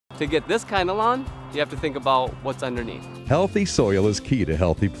To get this kind of lawn, you have to think about what's underneath. Healthy soil is key to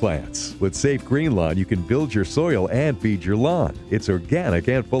healthy plants. With Safe Green Lawn, you can build your soil and feed your lawn. It's organic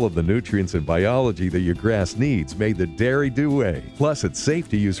and full of the nutrients and biology that your grass needs, made the dairy-do way. Plus, it's safe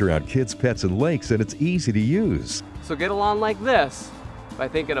to use around kids, pets, and lakes, and it's easy to use. So get a lawn like this by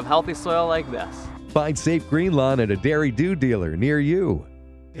thinking of healthy soil like this. Find Safe Green Lawn at a dairy-do dealer near you.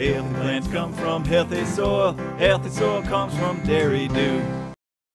 Healthy plants come from healthy soil. Healthy soil comes from Dairy Dew.